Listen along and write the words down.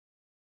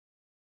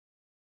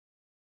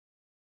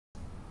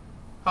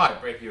Hi,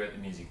 Brett here at the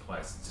Music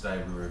Place. Today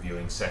we're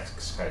reviewing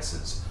sax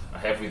cases. I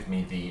have with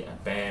me the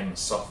BAM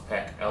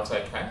Softpack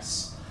alto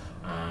case.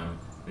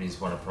 It is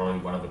probably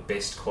one of the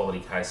best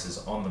quality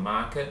cases on the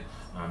market,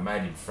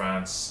 made in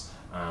France,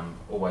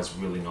 always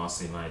really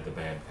nicely made, the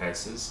BAM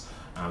cases.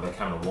 They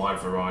come in a wide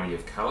variety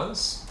of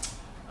colours.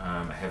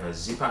 Have a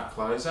zipper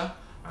closer,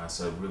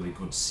 so really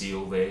good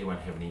seal there, you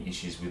won't have any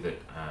issues with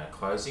it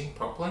closing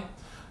properly.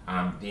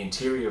 The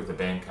interior of the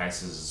BAM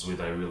cases is where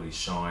they really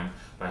shine.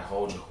 They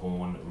hold your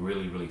horn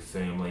really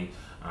firmly,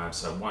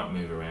 so it won't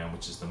move around,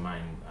 which is the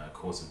main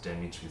cause of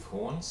damage with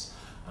horns.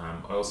 I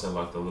also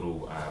like the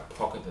little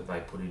pocket that they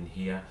put in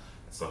here.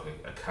 It's like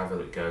a cover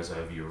that goes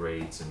over your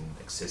reeds and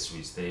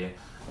accessories there.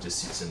 It just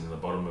sits in the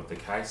bottom of the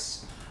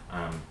case.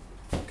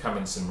 Come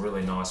in some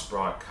really nice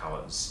bright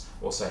colours.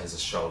 Also has a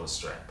shoulder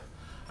strap.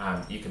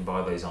 You can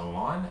buy these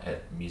online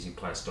at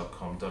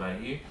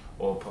musicplace.com.au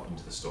or pop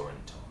into the store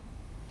anytime.